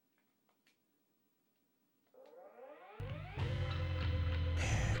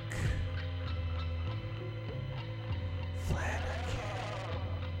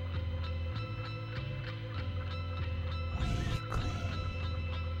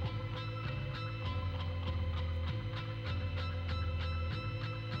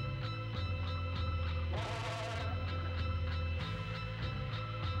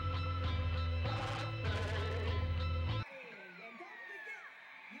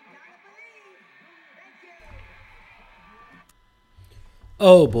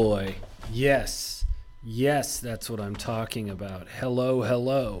Oh boy. Yes. Yes, that's what I'm talking about. Hello,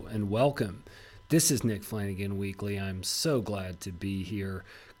 and welcome. This is Nick Flanagan Weekly. I'm so glad to be here.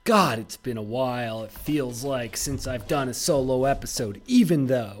 God, it's been a while. It feels like since I've done a solo episode, even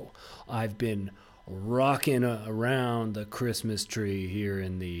though I've been rocking around the Christmas tree here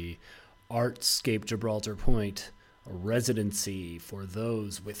in the Artscape Gibraltar Point residency for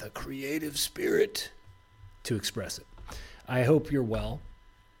those with a creative spirit to express it. I hope you're well.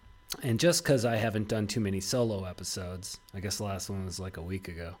 And just because I haven't done too many solo episodes, I guess the last one was like a week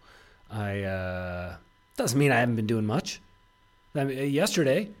ago, doesn't mean I haven't been doing much.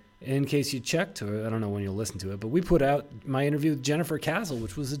 Yesterday, in case you checked, or I don't know when you'll listen to it, but we put out my interview with Jennifer Castle,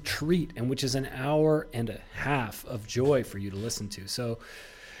 which was a treat, and which is an hour and a half of joy for you to listen to. So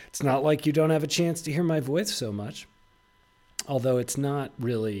it's not like you don't have a chance to hear my voice so much, although it's not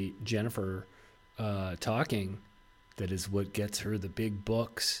really Jennifer talking that is what gets her the big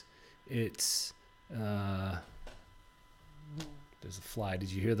books. It's, there's a fly. Did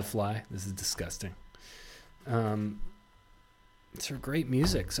you hear the fly? This is disgusting. It's her great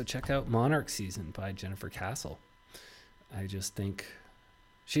music. So check out Monarch Season by Jennifer Castle. I just think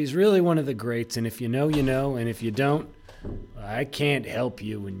she's really one of the greats. And if you know, you know. And if you don't, I can't help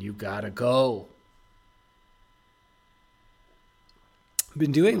you and you gotta go. I've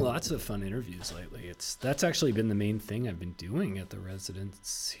been doing lots of fun interviews lately. That's actually been the main thing I've been doing at the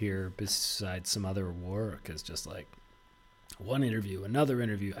residence here, besides some other work, is just like one interview, another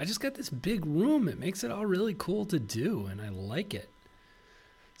interview. I just got this big room. It makes it all really cool to do, and I like it.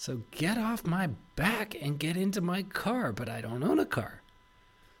 So get off my back and get into my car, but I don't own a car.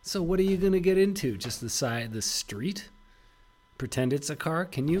 So what are you going to get into? Just the side of the street? Pretend it's a car?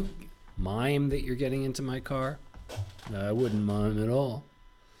 Can you mime that you're getting into my car? I wouldn't mime at all.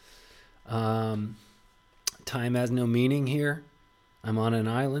 Time has no meaning here. I'm on an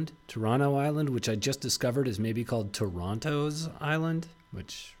island, Toronto Island, which I just discovered is maybe called Toronto's Island.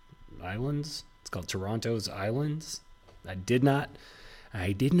 It's called Toronto's Islands. I did not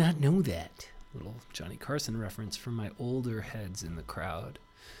know that. Little Johnny Carson reference for my older heads in the crowd.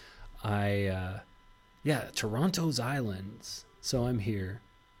 Toronto's Islands. So I'm here,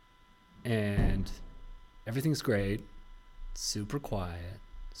 and everything's great, super quiet,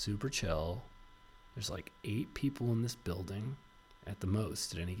 super chill. There's like 8 people in this building at the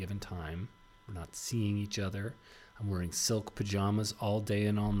most at any given time. We're not seeing each other. I'm wearing silk pajamas all day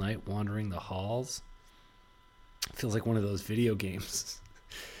and all night, wandering the halls. It feels like one of those video games.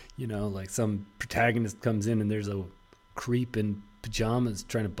 Like some protagonist comes in and there's a creep in pajamas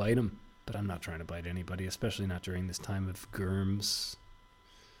trying to bite him. But I'm not trying to bite anybody, especially not during this time of germs.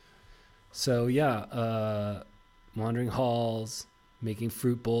 So wandering halls, making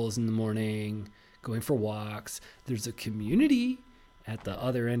fruit bowls in the morning, going for walks. There's a community at the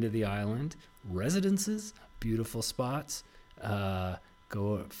other end of the island, residences, beautiful spots.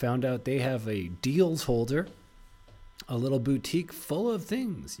 Found out they have a deals holder, a little boutique full of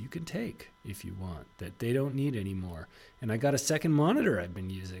things you can take if you want that they don't need anymore. And I got a second monitor I've been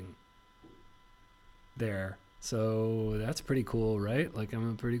using there. So that's pretty cool, right? Like,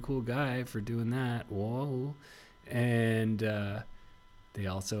 I'm a pretty cool guy for doing that. Whoa. And they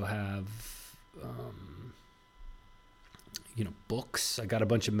also have, books. I got a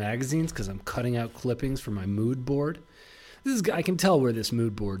bunch of magazines because I'm cutting out clippings for my mood board. I can tell where this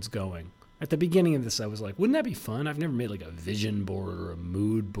mood board's going. At the beginning of this, I was like, wouldn't that be fun? I've never made like a vision board or a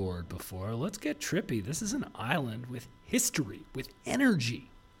mood board before. Let's get trippy. This is an island with history, with energy.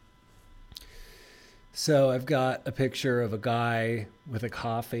 So I've got a picture of a guy with a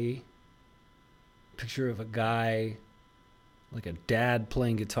coffee, picture of a guy, like a dad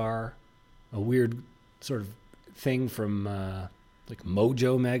playing guitar, a weird sort of thing from like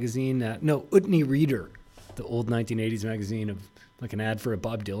Mojo magazine. Utne Reader, the old 1980s magazine of like an ad for a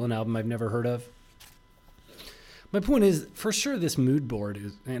Bob Dylan album I've never heard of. My point is, for sure, this mood board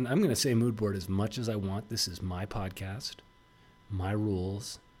is, and I'm going to say mood board as much as I want. This is my podcast, my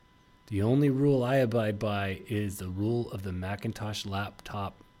rules. The only rule I abide by is the rule of the Macintosh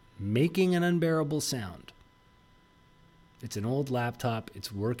laptop making an unbearable sound. It's an old laptop.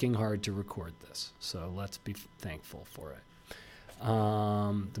 It's working hard to record this. So let's be thankful for it.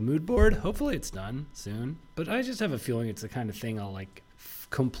 The mood board, hopefully it's done soon. But I just have a feeling it's the kind of thing I'll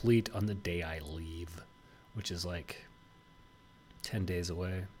complete on the day I leave, which is 10 days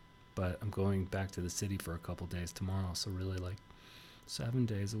away. But I'm going back to the city for a couple days tomorrow. So really 7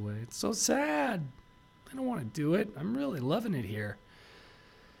 days away. It's so sad. I don't want to do it. I'm really loving it here.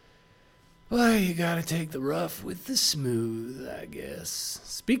 Well, you gotta take the rough with the smooth, I guess.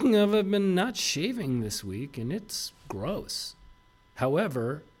 Speaking of, I've been not shaving this week, and it's gross.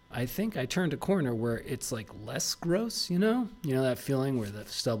 However, I think I turned a corner where it's like less gross, you know? You know that feeling where the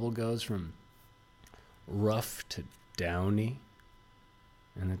stubble goes from rough to downy?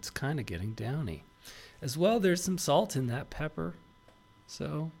 And it's kind of getting downy. As well, there's some salt in that pepper.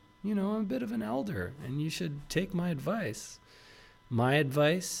 So, you know, I'm a bit of an elder, and you should take my advice. My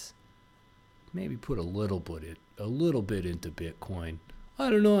advice, maybe put a little bit into Bitcoin. I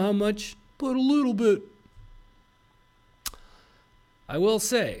don't know how much, but a little bit. I will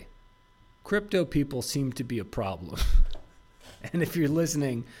say, crypto people seem to be a problem. And if you're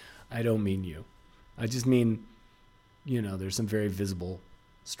listening, I don't mean you. I just mean, you know, there's some very visible,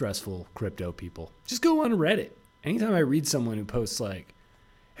 stressful crypto people. Just go on Reddit. Anytime I read someone who posts like,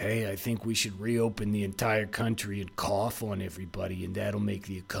 hey, I think we should reopen the entire country and cough on everybody, and that'll make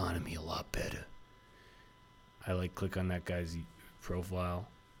the economy a lot better. I like click on that guy's profile.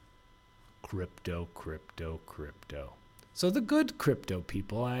 Crypto. So the good crypto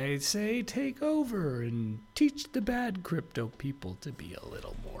people, I say, take over and teach the bad crypto people to be a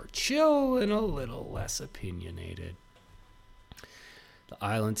little more chill and a little less opinionated. The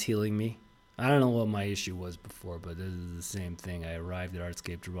island's healing me. I don't know what my issue was before, but this is the same thing. I arrived at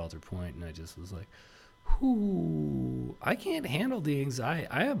Artscape Gibraltar Point, and I just was like, I can't handle the anxiety.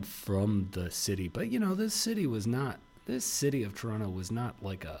 I am from the city, but, you know, this city of Toronto was not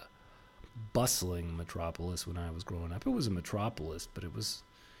like a bustling metropolis when I was growing up. It was a metropolis, but it was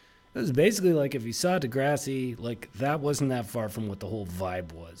basically like if you saw Degrassi, like that wasn't that far from what the whole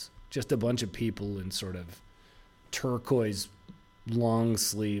vibe was. Just a bunch of people in sort of turquoise long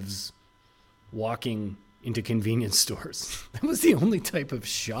sleeves walking into convenience stores. That was the only type of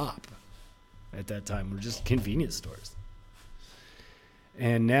shop at that time, were just convenience stores.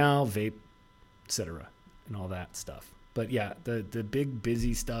 And now vape, etc., and all that stuff. But yeah, the big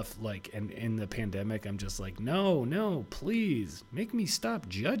busy stuff, like, and in the pandemic, I'm just like, no, please make me stop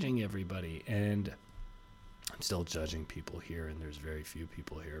judging everybody. And I'm still judging people here, and there's very few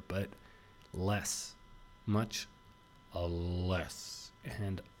people here, but much less.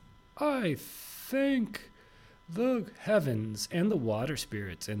 And I thank the heavens and the water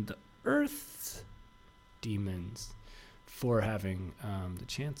spirits and the earth demons for having the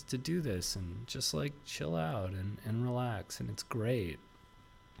chance to do this and just like chill out and relax, and it's great.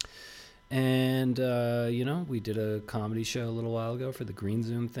 And you know, we did a comedy show a little while ago for the Green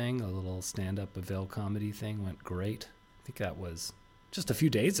Zoom thing, a little stand-up Avail comedy thing, went great. I think that was just a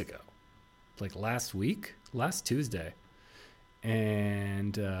few days ago, like last Tuesday.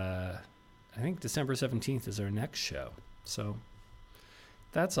 And I think December 17th is our next show, so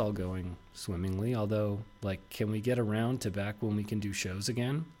that's all going swimmingly. Although, like, can we get around to back when we can do shows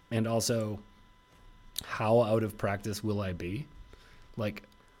again? And also, how out of practice will I be? Like,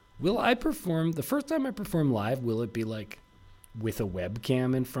 will I perform, the first time I perform live, will it be like with a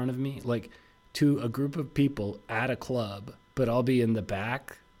webcam in front of me? Like, to a group of people at a club, but I'll be in the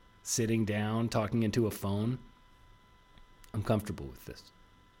back, sitting down, talking into a phone? I'm comfortable with this.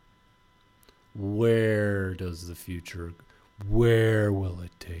 Where does the future go? Where will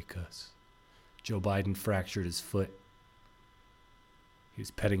it take us? Joe Biden fractured his foot. He was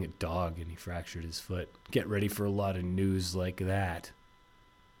petting a dog and he fractured his foot. Get ready for a lot of news like that.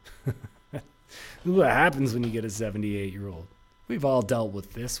 This is what happens when you get a 78-year-old. We've all dealt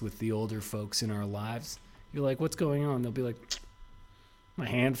with this with the older folks in our lives. You're like, what's going on? They'll be like, my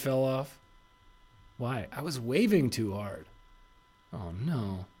hand fell off. Why? I was waving too hard. Oh,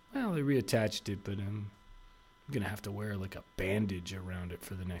 no. Well, they reattached it, but I'm going to have to wear like a bandage around it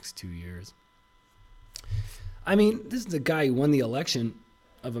for the next 2 years. I mean, this is the guy who won the election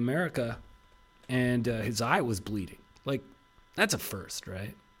of America, and his eye was bleeding. Like, that's a first,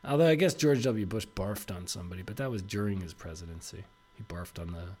 right? Although I guess George W. Bush barfed on somebody, but that was during his presidency. He barfed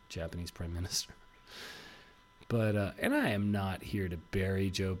on the Japanese prime minister. But, and I am not here to bury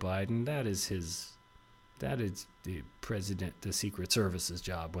Joe Biden. That is the president, the Secret Service's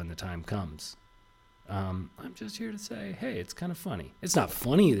job when the time comes. I'm just here to say, hey, it's kind of funny. It's not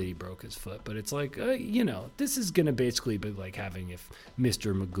funny that he broke his foot, but it's like, you know, this is going to basically be like having if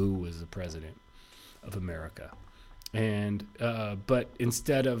Mr. Magoo was the president of America. And, but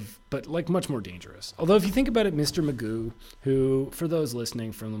like much more dangerous. Although if you think about it, Mr. Magoo, who, for those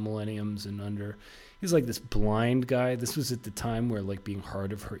listening from the millenniums and under, he's like this blind guy. This was at the time where like being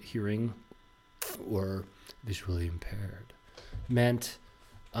hard of hearing or visually impaired meant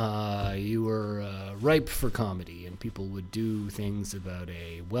you were ripe for comedy, and people would do things about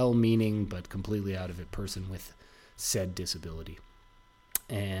a well-meaning but completely out of it person with said disability.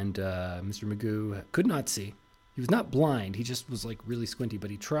 And Mr. Magoo could not see. He was not blind. He just was like really squinty, but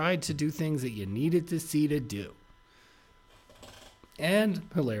he tried to do things that you needed to see to do. And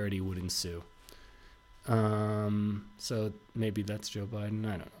hilarity would ensue. So maybe that's Joe Biden.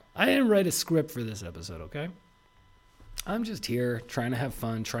 I don't know. I didn't write a script for this episode, okay? I'm just here trying to have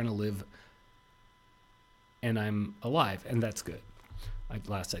fun, trying to live, and I'm alive, and that's good.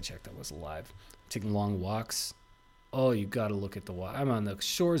 Last I checked, I was alive. Taking long walks. Oh, you got to look at the water. I'm on the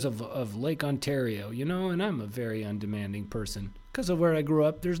shores of Lake Ontario, and I'm a very undemanding person. Because of where I grew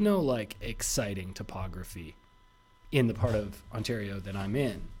up, there's no, exciting topography in the part of Ontario that I'm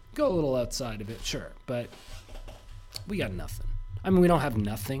in. Go a little outside of it, sure, but we got nothing. I mean, we don't have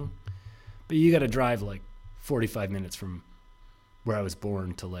nothing, but you got to drive, 45 minutes from where I was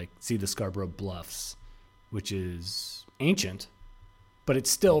born to, see the Scarborough Bluffs, which is ancient, but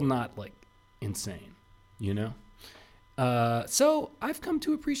it's still not, insane, So I've come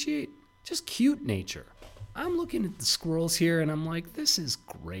to appreciate just cute nature. I'm looking at the squirrels here, and I'm like, this is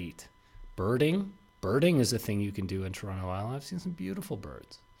great. Birding is a thing you can do in Toronto Island. I've seen some beautiful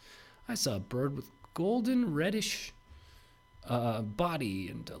birds. I saw a bird with golden reddish body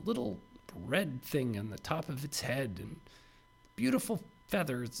and a little red thing on the top of its head and beautiful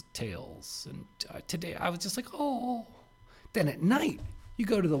feathers, tails. And today I was just like, oh. Then at night, you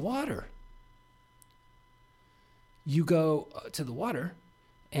go to the water. You go to the water,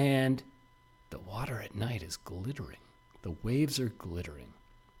 and the water at night is glittering. The waves are glittering.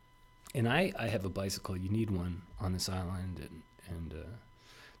 And I have a bicycle. You need one on this island, and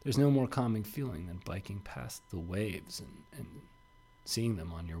there's no more calming feeling than biking past the waves and seeing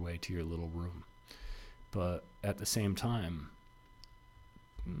them on your way to your little room. But at the same time,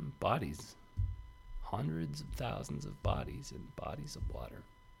 bodies, hundreds of thousands of bodies in bodies of water,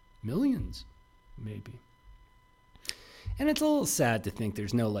 millions, maybe. And it's a little sad to think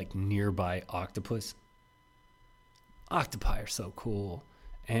there's no nearby octopus. Octopi are so cool.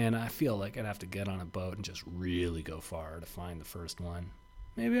 And I feel like I'd have to get on a boat and just really go far to find the first one.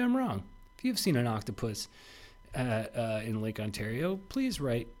 Maybe I'm wrong. If you've seen an octopus in Lake Ontario, please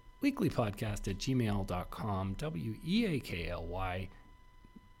write weeklypodcast@gmail.com, WEAKLY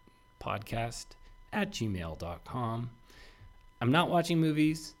podcast@gmail.com. I'm not watching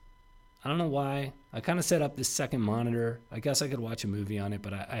movies. I don't know why. I kind of set up this second monitor. I guess I could watch a movie on it,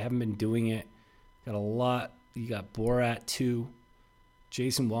 but I haven't been doing it. Got a lot. You got Borat 2.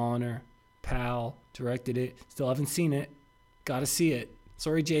 Jason Wallner, pal, directed it. Still haven't seen it. Gotta see it.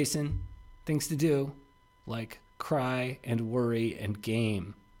 Sorry, Jason. Things to do, like cry and worry and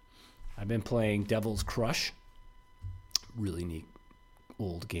game. I've been playing Devil's Crush. Really neat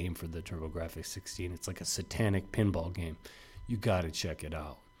old game for the TurboGrafx 16. It's like a satanic pinball game. You gotta check it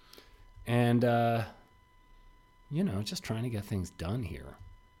out. And, just trying to get things done here.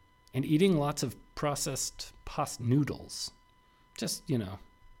 And eating lots of processed pasta noodles. Just,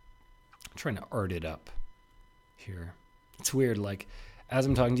 trying to art it up here. It's weird. As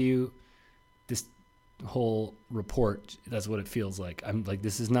I'm talking to you, this whole report, that's what it feels like. I'm like,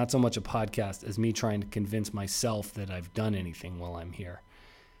 this is not so much a podcast as me trying to convince myself that I've done anything while I'm here,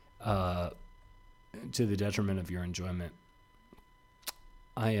 to the detriment of your enjoyment.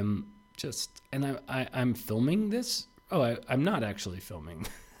 I am just, and I'm filming this. Oh, I'm not actually filming.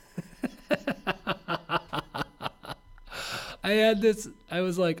 I had this, I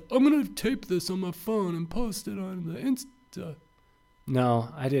was like, I'm going to tape this on my phone and post it on the Insta.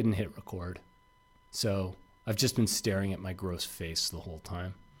 No, I didn't hit record. So I've just been staring at my gross face the whole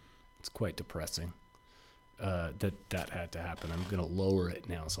time. It's quite depressing that had to happen. I'm going to lower it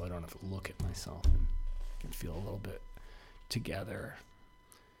now so I don't have to look at myself and I can feel a little bit together.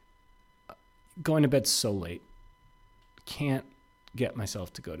 Going to bed so late. Can't get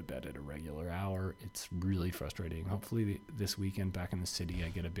myself to go to bed at a regular hour. It's really frustrating. Hopefully this weekend back in the city, I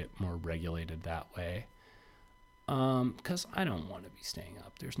get a bit more regulated that way. Because I don't want to be staying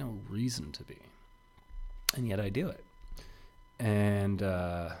up. There's no reason to be. And yet I do it. And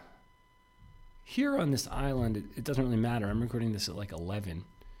here on this island, it doesn't really matter. I'm recording this at 11,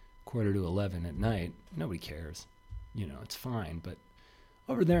 quarter to 11 at night. Nobody cares. It's fine. But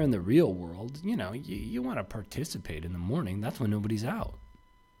over there in the real world, you want to participate in the morning. That's when nobody's out.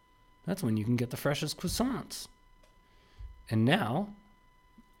 That's when you can get the freshest croissants. And now,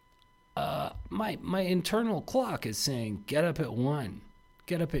 my internal clock is saying, get up at 1,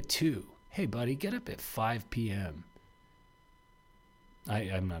 get up at 2. Hey, buddy, get up at 5 p.m.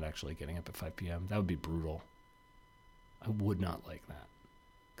 I'm not actually getting up at 5 p.m. That would be brutal. I would not like that.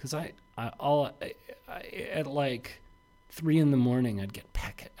 Because at 3 in the morning, I'd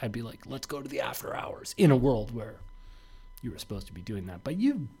be like, let's go to the after hours in a world where you were supposed to be doing that. But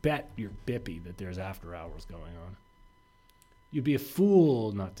you bet your bippy that there's after hours going on. You'd be a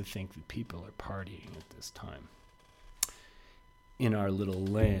fool not to think that people are partying at this time. in our little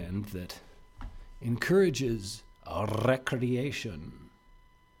land that encourages recreation.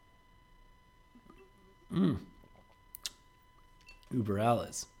 Uber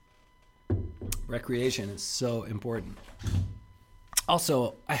Alice. Recreation is so important.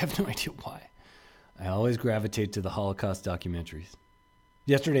 Also, I have no idea why. I always gravitate to the Holocaust documentaries.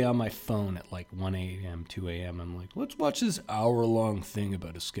 Yesterday on my phone at like 1 a.m., 2 a.m., I'm like, let's watch this hour-long thing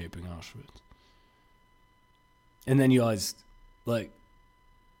about escaping Auschwitz. And then you always, like,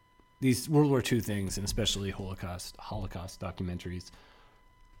 these World War II things, and especially Holocaust documentaries,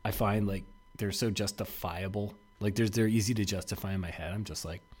 I find, like, they're so justifiable. Like, they're easy to justify in my head. I'm just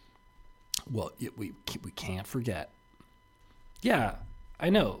like, well, we can't forget. Yeah,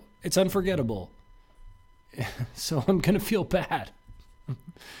 I know. It's unforgettable. So I'm going to feel bad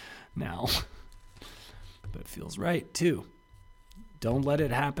now. But it feels right, too. Don't let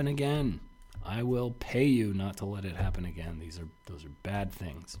it happen again. I will pay you not to let it happen again. Those are bad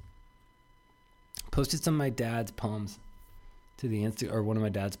things. Posted some of my dad's poems to the or one of my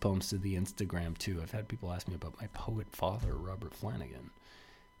dad's poems to the Instagram too. I've had people ask me about my poet father, Robert Flanagan,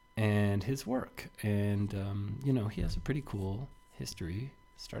 and his work. And he has a pretty cool history.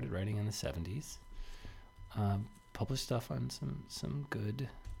 Started writing in the 70s. Published stuff on some good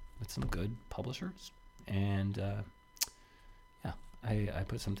publishers. And I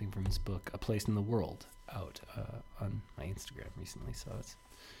put something from his book, A Place in the World, out on my Instagram recently. So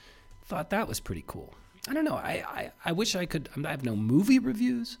thought that was pretty cool. I don't know. I wish I could. I have no movie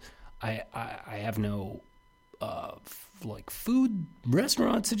reviews. I have no food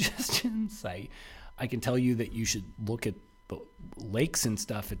restaurant suggestions. I can tell you that you should look at the lakes and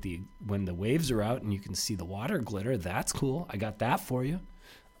stuff when the waves are out and you can see the water glitter. That's cool. I got that for you.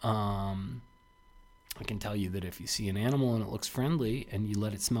 I can tell you that if you see an animal and it looks friendly and you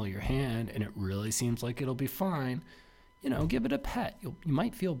let it smell your hand and it really seems like it'll be fine, give it a pet. You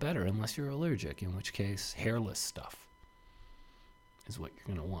might feel better unless you're allergic, in which case hairless stuff is what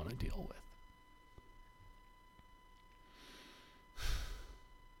you're going to want to deal with.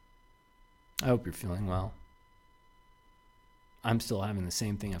 I hope you're feeling well. I'm still having the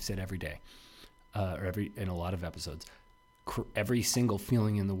same thing I've said every day, in a lot of episodes. Every single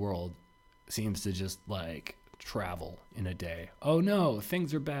feeling in the world seems to just travel in a day. Oh no,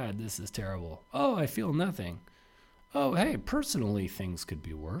 things are bad. This is terrible. Oh, I feel nothing. Oh, hey, personally, things could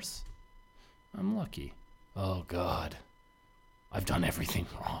be worse. I'm lucky. Oh God, I've done everything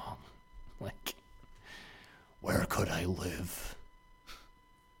wrong. Where could I live?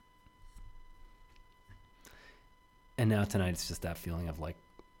 And now tonight it's just that feeling of when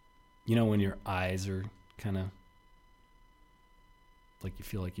your eyes are kind of you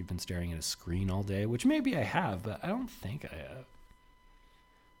feel like you've been staring at a screen all day, which maybe I have, but I don't think I have.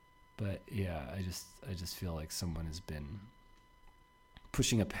 But yeah, I just feel like someone has been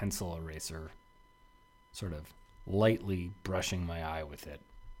pushing a pencil eraser, sort of lightly brushing my eye with it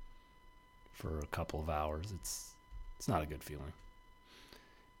for a couple of hours. It's not a good feeling.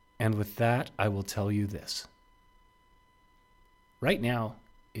 And with that, I will tell you this. Right now,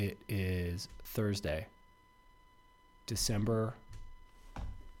 it is Thursday, December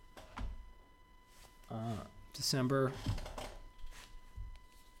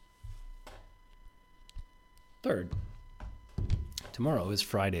 3rd. Tomorrow is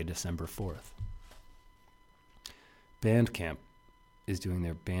Friday, December 4th. Bandcamp is doing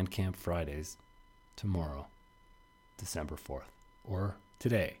their Bandcamp Fridays tomorrow, December 4th. Or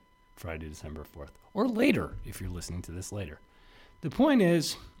today, Friday, December 4th. Or later, if you're listening to this later. The point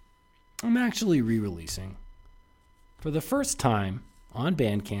is, I'm actually re-releasing. For the first time on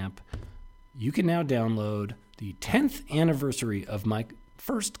Bandcamp, you can now download the 10th anniversary of my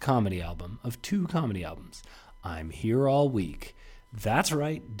first comedy album, of 2 comedy albums. I'm Here All Week. That's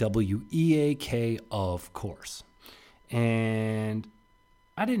right, WEAK, of course. And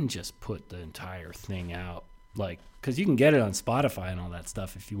I didn't just put the entire thing out, because you can get it on Spotify and all that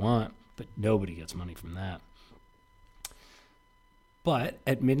stuff if you want, but nobody gets money from that. But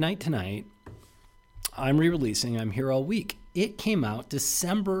at midnight tonight, I'm re-releasing I'm Here All Week. It came out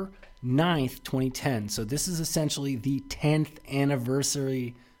December 9th, 2010. So this is essentially the 10th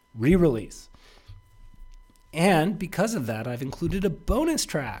anniversary re-release. And because of that, I've included a bonus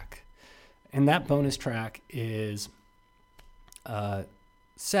track. And that bonus track is a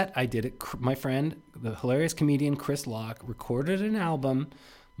set I did at my friend, the hilarious comedian Chris Locke, recorded an album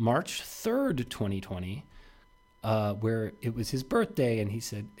March 3rd, 2020, where it was his birthday, and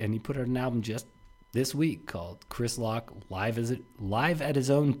he put out an album just this week called Chris Locke Live at his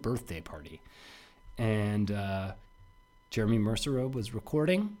own birthday party. And Jeremy Mercerow was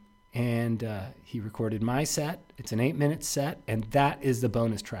recording, And he recorded my set. It's an 8-minute set, and that is the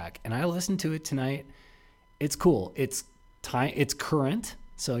bonus track. And I listened to it tonight. It's cool. It's current,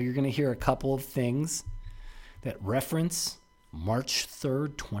 so you're going to hear a couple of things that reference March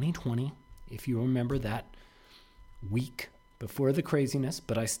 3rd, 2020, if you remember that week before the craziness.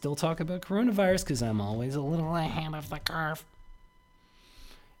 But I still talk about coronavirus because I'm always a little ahead of the curve.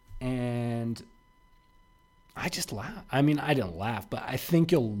 And I just laugh. I mean, I didn't laugh, but I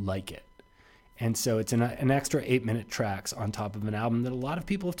think you'll like it. And so it's an extra 8-minute tracks on top of an album that a lot of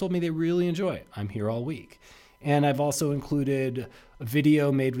people have told me they really enjoy. I'm here all week. And I've also included a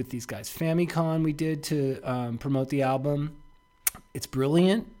video made with these guys, Famicom, we did to promote the album. It's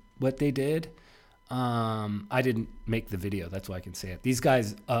brilliant what they did. I didn't make the video. That's why I can say it. These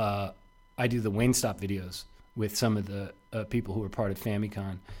guys, I do the Wayne Stop videos with some of the people who are part of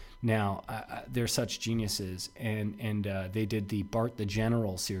Famicom. Now, they're such geniuses, and they did the Bart the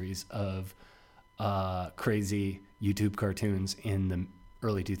General series of crazy YouTube cartoons in the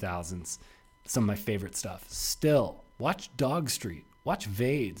early 2000s. Some of my favorite stuff. Still, watch Dog Street. Watch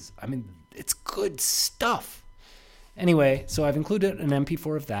Vades. I mean, it's good stuff. Anyway, so I've included an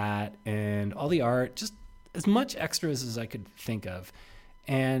MP4 of that and all the art, just as much extras as I could think of.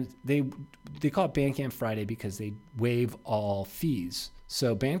 And they call it Bandcamp Friday because they waive all fees.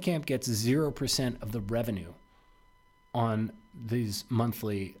 So Bandcamp gets 0% of the revenue on these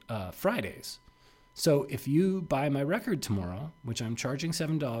monthly Fridays. So if you buy my record tomorrow, which I'm charging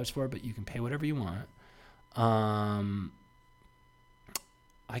 $7 for, but you can pay whatever you want, I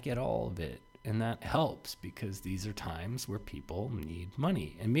get all of it. And that helps because these are times where people need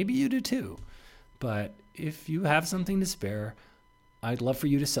money. And maybe you do too. But if you have something to spare, I'd love for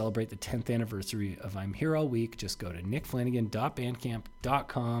you to celebrate the 10th anniversary of I'm Here All Week. Just go to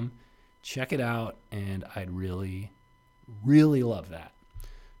nickflanagan.bandcamp.com, check it out, and I'd really, really love that.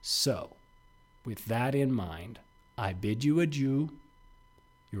 So, with that in mind, I bid you adieu.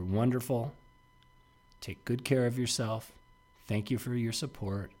 You're wonderful. Take good care of yourself. Thank you for your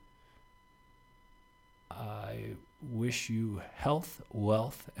support. I wish you health,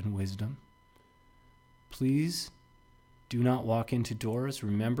 wealth, and wisdom. Please do not walk into doors.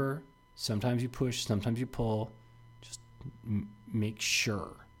 Remember, sometimes you push, sometimes you pull. Just make sure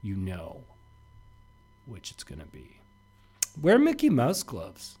you know which it's going to be. Wear Mickey Mouse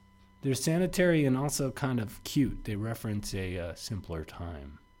gloves. They're sanitary and also kind of cute. They reference a simpler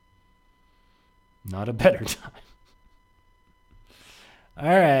time, not a better time.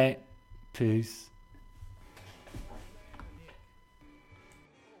 All right. Peace.